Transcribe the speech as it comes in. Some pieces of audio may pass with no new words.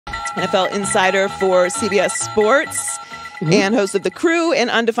NFL insider for CBS Sports, and host of The Crew and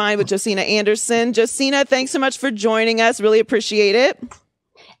Undefined with Josina Anderson. Josina, thanks so much for joining us. Really appreciate it.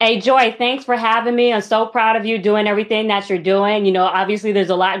 Hey, Joy, thanks for having me. I'm so proud of you doing everything that you're doing. You know, obviously there's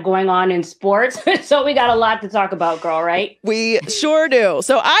a lot going on in sports, so we got a lot to talk about, girl, right? We sure do.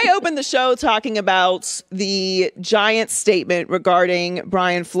 So I opened the show talking about the Giants statement regarding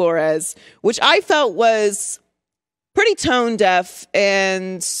Brian Flores, which I felt was pretty tone deaf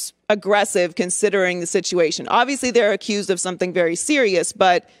and aggressive considering the situation. Obviously, they're accused of something very serious,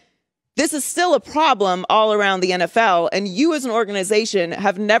 but this is still a problem all around the NFL. And you as an organization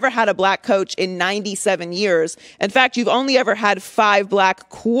have never had a black coach in 97 years. In fact, you've only ever had 5 black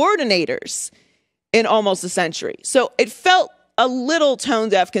coordinators in almost a century. So it felt a little tone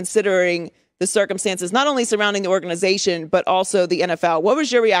deaf considering the circumstances, not only surrounding the organization, but also the NFL. What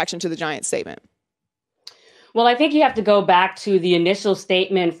was your reaction to the Giants statement? Well, I think you have to go back to the initial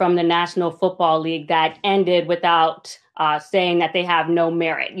statement from the National Football League that ended without saying that they have no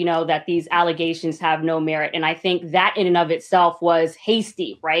merit, you know, that these allegations have no merit. And I think that in and of itself was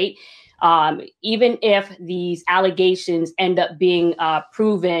hasty, right? Even if these allegations end up being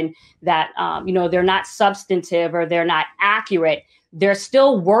proven that, you know, they're not substantive or they're not accurate, they're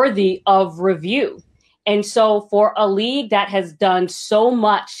still worthy of review. And so for a league that has done so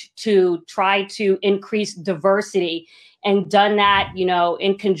much to try to increase diversity and done that, you know,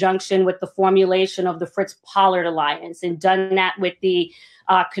 in conjunction with the formulation of the Fritz Pollard Alliance and done that with the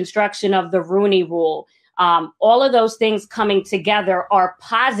construction of the Rooney Rule, all of those things coming together are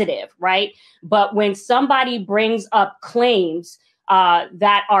positive, right? But when somebody brings up claims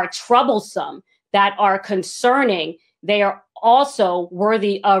that are troublesome, that are concerning, they are also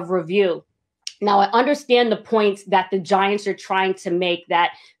worthy of review. Now, I understand the points that the Giants are trying to make,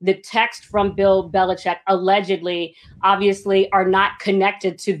 that the text from Bill Belichick allegedly, obviously, are not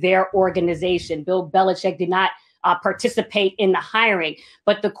connected to their organization. Bill Belichick did not participate in the hiring.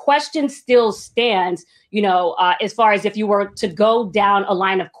 But the question still stands, you know, as far as if you were to go down a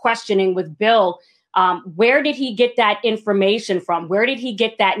line of questioning with Bill, where did he get that information from? Where did he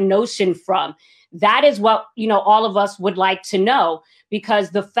get that notion from? That is what, you know, all of us would like to know, because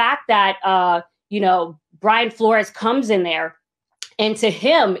the fact that, you know, Brian Flores comes in there and to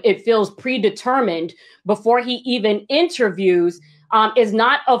him, it feels predetermined before he even interviews, is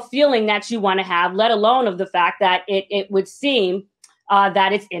not a feeling that you want to have, let alone of the fact that it would seem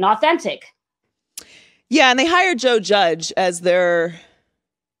that it's inauthentic. Yeah, and they hired Joe Judge as their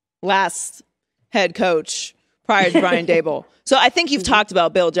last head coach prior to Brian Daboll. So I think you've talked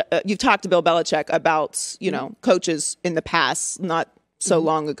about you've talked to Bill Belichick about, you know, coaches in the past, not so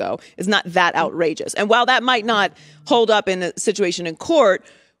long ago. It's not that outrageous. And while that might not hold up in a situation in court,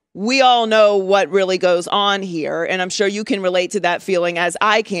 we all know what really goes on here. And I'm sure you can relate to that feeling as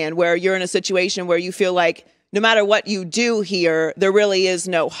I can, where you're in a situation where you feel like no matter what you do here, there really is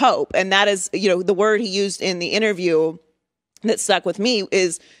no hope. And that is, you know, the word he used in the interview that stuck with me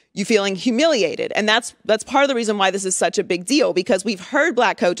is you feeling humiliated. And that's part of the reason why this is such a big deal, because we've heard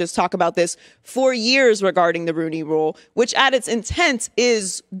black coaches talk about this for years regarding the Rooney Rule, which at its intent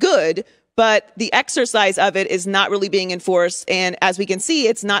is good, but the exercise of it is not really being enforced. And as we can see,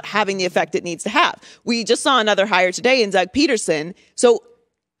 it's not having the effect it needs to have. We just saw another hire today in Doug Pederson. So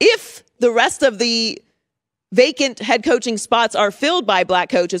if the rest of the vacant head coaching spots are filled by black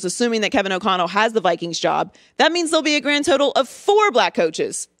coaches, assuming that Kevin O'Connell has the Vikings job, that means there'll be a grand total of 4 black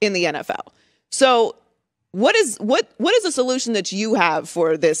coaches in the NFL. So what is the solution that you have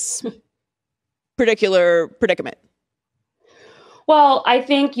for this particular predicament? Well, I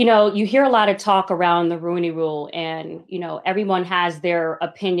think, you know, you hear a lot of talk around the Rooney Rule and, you know, everyone has their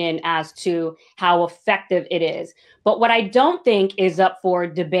opinion as to how effective it is. But what I don't think is up for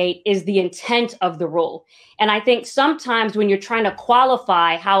debate is the intent of the rule. And I think sometimes when you're trying to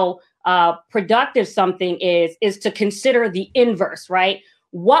qualify how productive something is to consider the inverse, right?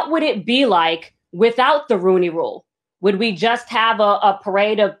 What would it be like without the Rooney Rule? Would we just have a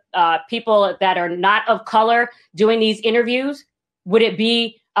parade of people that are not of color doing these interviews? Would it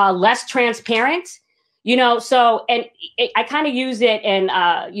be less transparent? You know, so, and I kind of use it and,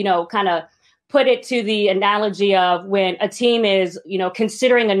 you know, kind of put it to the analogy of when a team is, you know,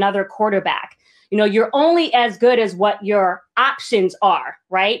 considering another quarterback. You know, you're only as good as what your options are,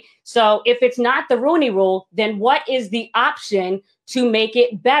 right? So if it's not the Rooney Rule, then what is the option to make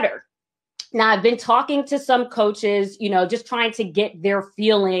it better? Now, I've been talking to some coaches, you know, just trying to get their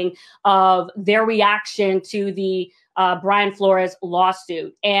feeling of their reaction to the Brian Flores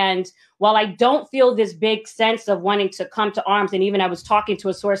lawsuit. And while I don't feel this big sense of wanting to come to arms, and even I was talking to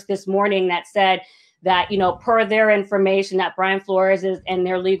a source this morning that said that, per their information, that Brian Flores and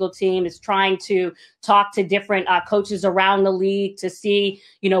their legal team is trying to talk to different coaches around the league to see,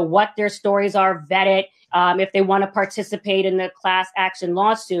 what their stories are, vet it, if they want to participate in the class action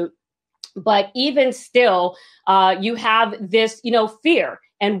lawsuit. But even still, you have this, fear.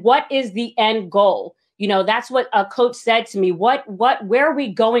 And what is the end goal? That's what a coach said to me. Where are we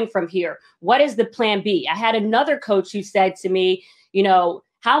going from here? What is the plan B? I had another coach who said to me,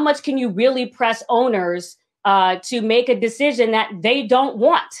 how much can you really press owners to make a decision that they don't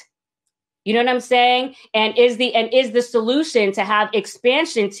want? You know what I'm saying? And is the solution to have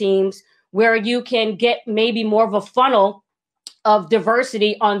expansion teams where you can get maybe more of a funnel of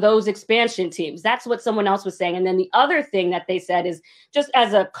diversity on those expansion teams? That's what someone else was saying. And then the other thing that they said is, just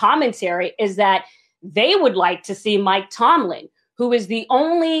as a commentary, is that they would like to see Mike Tomlin, who is the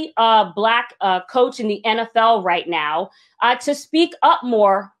only Black coach in the NFL right now, to speak up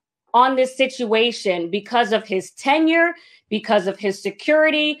more on this situation because of his tenure, because of his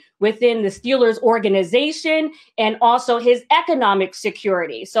security within the Steelers organization, and also his economic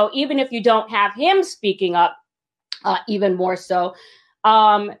security. So even if you don't have him speaking up, even more so,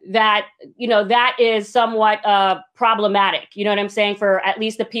 that is somewhat problematic. You know what I'm saying? For at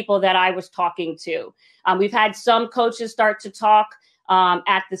least the people that I was talking to. We've had some coaches start to talk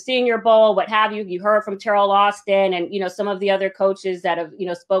at the Senior Bowl, what have you. You heard from Terrell Austin and, some of the other coaches that have,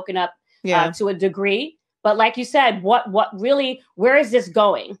 spoken up to a degree. But like you said, what really, where is this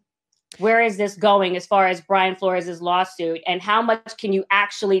going? Where is this going as far as Brian Flores' lawsuit, and how much can you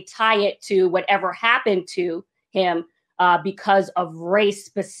actually tie it to whatever happened to him because of race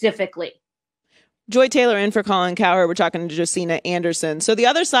specifically? Joy Taylor in for Colin Cowherd. We're talking to Josina Anderson. So the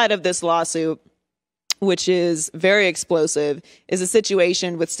other side of this lawsuit, which is very explosive, is a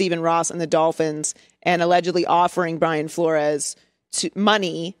situation with Stephen Ross and the Dolphins and allegedly offering Brian Flores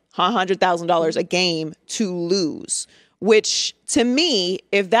money, $100,000 a game, to lose, which to me,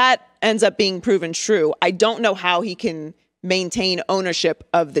 if that ends up being proven true, I don't know how he can maintain ownership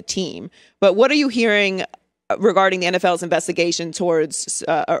of the team. But what are you hearing regarding the NFL's investigation towards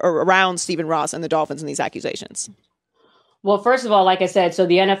or around Stephen Ross and the Dolphins and these accusations? Well, first of all, like I said, so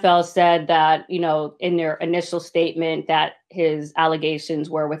the NFL said that, in their initial statement that his allegations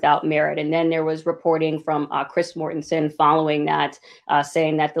were without merit. And then there was reporting from Chris Mortensen following that,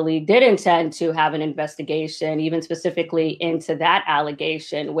 saying that the league did intend to have an investigation, even specifically into that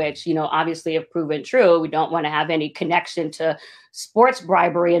allegation, which, obviously if proven true, we don't want to have any connection to sports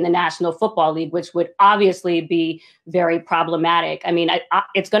bribery in the National Football League, which would obviously be very problematic. I mean,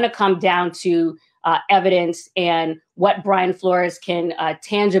 it's going to come down to evidence, and what Brian Flores can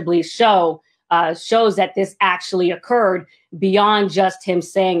tangibly shows that this actually occurred beyond just him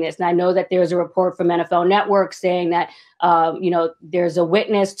saying this. And I know that there's a report from NFL Network saying that, there's a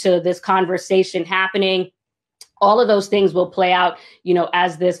witness to this conversation happening. All of those things will play out,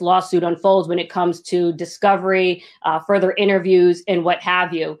 as this lawsuit unfolds when it comes to discovery, further interviews, and what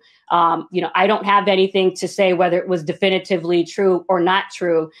have you. I don't have anything to say whether it was definitively true or not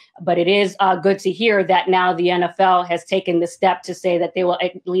true, but it is good to hear that now the NFL has taken the step to say that they will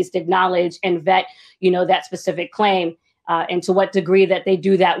at least acknowledge and vet, that specific claim. And to what degree that they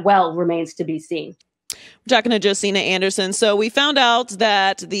do that well remains to be seen. We're talking to Josina Anderson. So we found out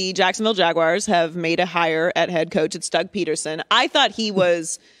that the Jacksonville Jaguars have made a hire at head coach. It's Doug Pederson. I thought he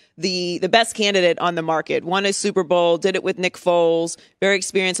was the best candidate on the market. Won a Super Bowl, did it with Nick Foles, very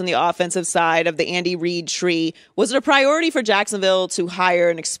experienced on the offensive side of the Andy Reid tree. Was it a priority for Jacksonville to hire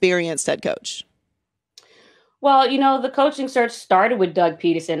an experienced head coach? Well, the coaching search started with Doug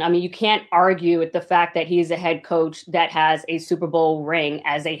Pederson. I mean, you can't argue with the fact that he's a head coach that has a Super Bowl ring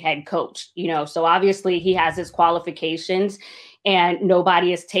as a head coach, so obviously he has his qualifications and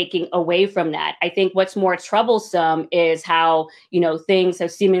nobody is taking away from that. I think what's more troublesome is how, things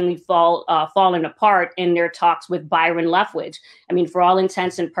have seemingly fallen apart in their talks with Byron Leftwich. I mean, for all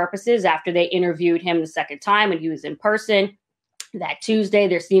intents and purposes, after they interviewed him the second time when he was in person, that Tuesday,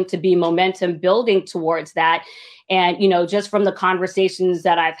 there seemed to be momentum building towards that. And, just from the conversations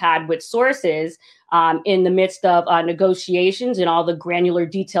that I've had with sources in the midst of negotiations and all the granular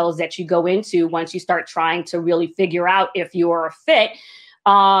details that you go into once you start trying to really figure out if you are a fit,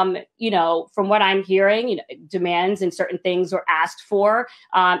 from what I'm hearing, demands and certain things were asked for.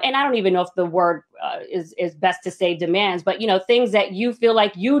 And I don't even know if the word is best to say demands, but, things that you feel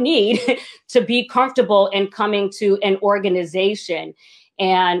like you need to be comfortable in coming to an organization.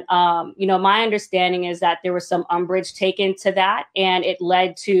 And, my understanding is that there was some umbrage taken to that, and it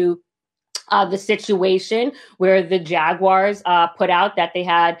led to the situation where the Jaguars put out that they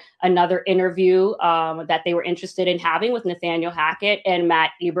had another interview that they were interested in having with Nathaniel Hackett and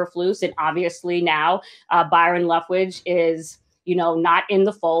Matt Eberflus. And obviously now Byron Leftwich is, not in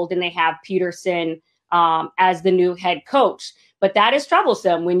the fold, and they have Pederson as the new head coach. But that is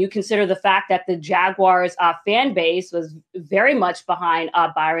troublesome when you consider the fact that the Jaguars fan base was very much behind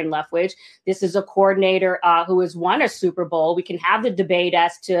Byron Leftwich. This is a coordinator who has won a Super Bowl. We can have the debate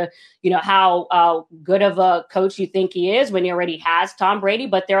as to, how good of a coach you think he is when he already has Tom Brady.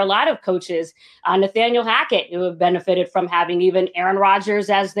 But there are a lot of coaches, Nathaniel Hackett, who have benefited from having even Aaron Rodgers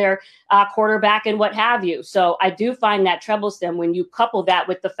as their quarterback and what have you. So I do find that troublesome when you couple that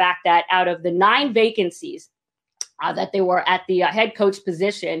with the fact that out of the 9 vacancies that they were at the head coach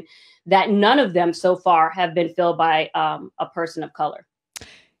position, that none of them so far have been filled by a person of color.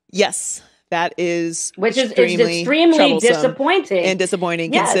 Yes, that is extremely disappointing. And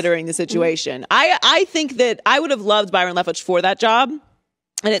disappointing considering the situation. I think that I would have loved Byron Leftwich for that job.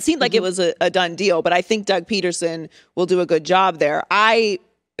 And it seemed like it was a done deal, but I think Doug Pederson will do a good job there.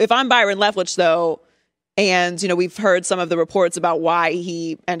 If I'm Byron Leftwich, though, and, we've heard some of the reports about why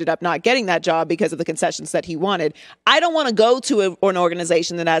he ended up not getting that job because of the concessions that he wanted. I don't want to go to an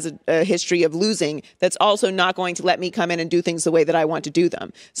organization that has a history of losing that's also not going to let me come in and do things the way that I want to do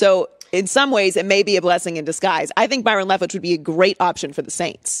them. So in some ways, it may be a blessing in disguise. I think Byron Leftwich would be a great option for the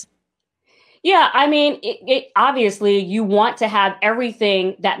Saints. Yeah, I mean, obviously you want to have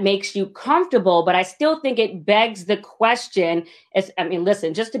everything that makes you comfortable, but I still think it begs the question.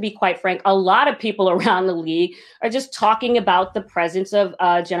 Listen, just to be quite frank, a lot of people around the league are just talking about the presence of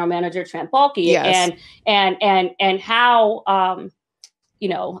General Manager Trent Baalke and how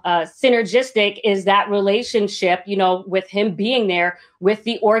synergistic is that relationship, with him being there with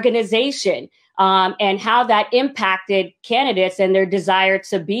the organization. And how that impacted candidates and their desire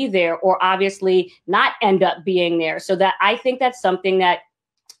to be there or obviously not end up being there. So that I think that's something that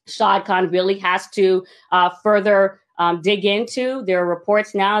Shad Khan really has to further dig into. There are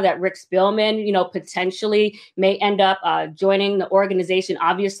reports now that Rick Spielman, potentially may end up joining the organization,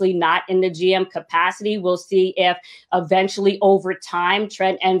 obviously not in the GM capacity. We'll see if eventually over time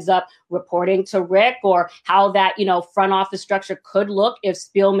Trent ends up reporting to Rick or how that, front office structure could look if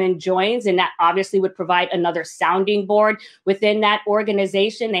Spielman joins. And that obviously would provide another sounding board within that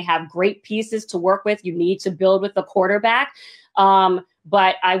organization. They have great pieces to work with. You need to build with a quarterback.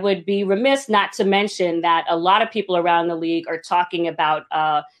 But I would be remiss not to mention that a lot of people around the league are talking about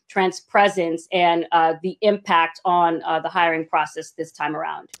Trent's presence and the impact on the hiring process this time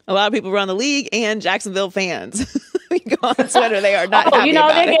around. A lot of people around the league and Jacksonville fans. You go on Twitter, they are not happy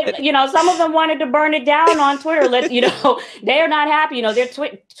about it. Some of them wanted to burn it down on Twitter. They are not happy. They're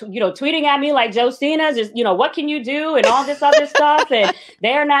tweeting at me like Josina, just, what can you do and all this other stuff. And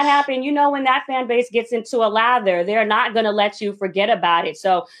they are not happy. And when that fan base gets into a lather, they're not going to let you forget about it.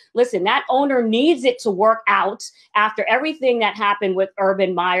 So listen, that owner needs it to work out after everything that happened with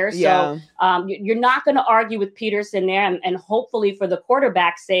Urban Meyer. So you're not going to argue with Pederson there. And hopefully for the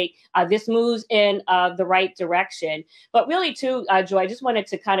quarterback's sake, this moves in the right direction. But really, too, Joy, I just wanted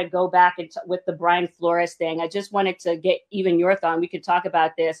to kind of go back with the Brian Flores thing. I just wanted to get even your thought. We could talk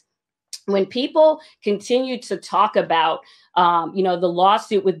about this. When people continue to talk about, the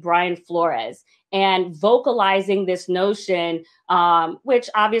lawsuit with Brian Flores and vocalizing this notion, which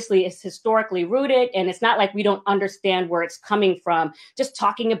obviously is historically rooted, and it's not like we don't understand where it's coming from, just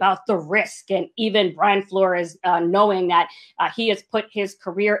talking about the risk and even Brian Flores knowing that he has put his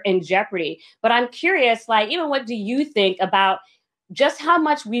career in jeopardy. But I'm curious, what do you think about just how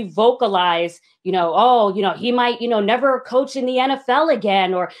much we vocalize, he might, never coach in the NFL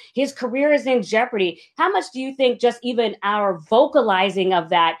again, or his career is in jeopardy. How much do you think just even our vocalizing of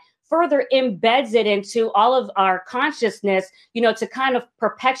that further embeds it into all of our consciousness, to kind of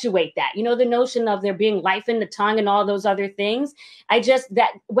perpetuate that, the notion of there being life in the tongue and all those other things.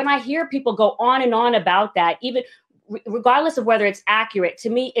 That when I hear people go on and on about that, even regardless of whether it's accurate, to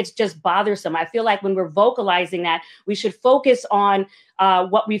me, it's just bothersome. I feel like when we're vocalizing that, we should focus on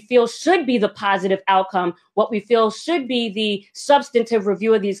what we feel should be the positive outcome, what we feel should be the substantive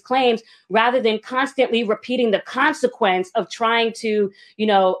review of these claims, rather than constantly repeating the consequence of trying to,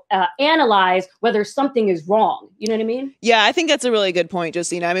 analyze whether something is wrong. You know what I mean? Yeah, I think that's a really good point,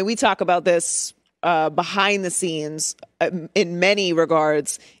 Josina. I mean, we talk about this behind the scenes in many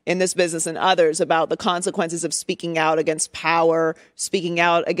regards in this business and others about the consequences of speaking out against power, speaking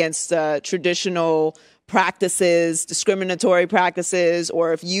out against traditional practices, discriminatory practices,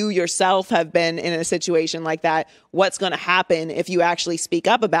 or if you yourself have been in a situation like that, what's going to happen if you actually speak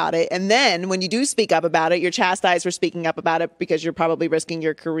up about it. And then when you do speak up about it, you're chastised for speaking up about it because you're probably risking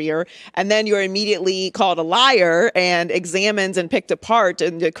your career. And then you're immediately called a liar and examined and picked apart,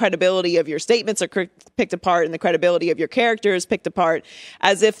 and the credibility of your statements are picked apart and the credibility of your character is picked apart,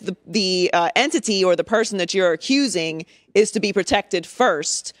 as if the entity or the person that you're accusing is to be protected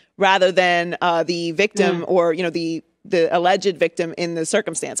first, rather than the victim or, the alleged victim in the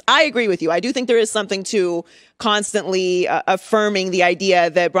circumstance. I agree with you. I do think there is something to constantly affirming the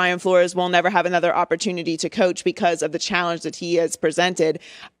idea that Brian Flores will never have another opportunity to coach because of the challenge that he has presented.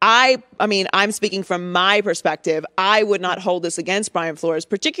 I mean, I'm speaking from my perspective. I would not hold this against Brian Flores,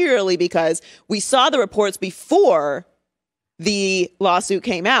 particularly because we saw the reports before the lawsuit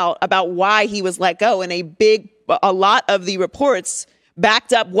came out about why he was let go, and a lot of the reports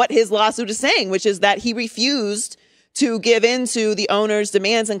backed up what his lawsuit is saying, which is that he refused to give in to the owner's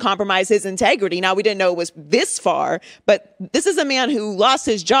demands and compromise his integrity. Now, we didn't know it was this far, but this is a man who lost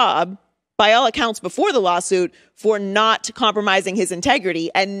his job, by all accounts, before the lawsuit for not compromising his integrity.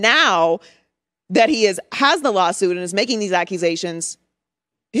 And now that he has the lawsuit and is making these accusations,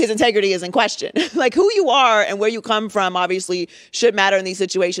 his integrity is in question. Like, who you are and where you come from obviously should matter in these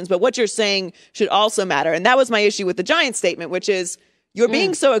situations, but what you're saying should also matter. And that was my issue with the Giants statement, which is, you're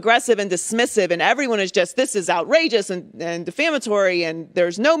being so aggressive and dismissive, and everyone is just, this is outrageous and defamatory and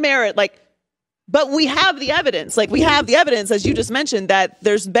there's no merit. But we have the evidence. We have the evidence, as you just mentioned, that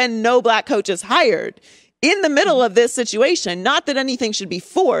there's been no black coaches hired in the middle of this situation. Not that anything should be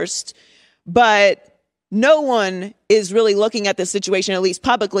forced, but no one is really looking at this situation, at least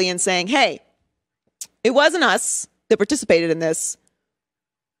publicly, and saying, hey, it wasn't us that participated in this,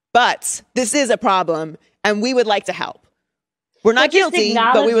 but this is a problem and we would like to help. We're not guilty,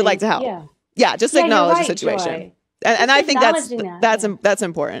 but we would like to help. Yeah, just acknowledge the situation. And I think that's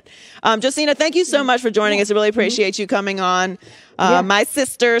important. Josina, thank you so much for joining us. I really appreciate you coming on. My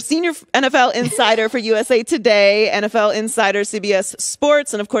sister, senior NFL insider for USA Today, NFL insider, CBS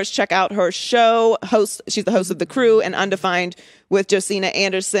Sports, and of course, check out her show. She's the host of The Crew and Undefined with Josina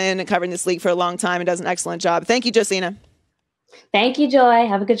Anderson, covering this league for a long time and does an excellent job. Thank you, Josina. Thank you, Joy.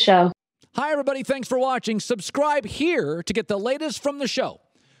 Have a good show. Hi, everybody. Thanks for watching. Subscribe here to get the latest from the show.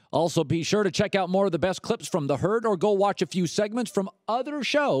 Also, be sure to check out more of the best clips from The Herd or go watch a few segments from other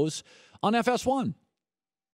shows on FS1.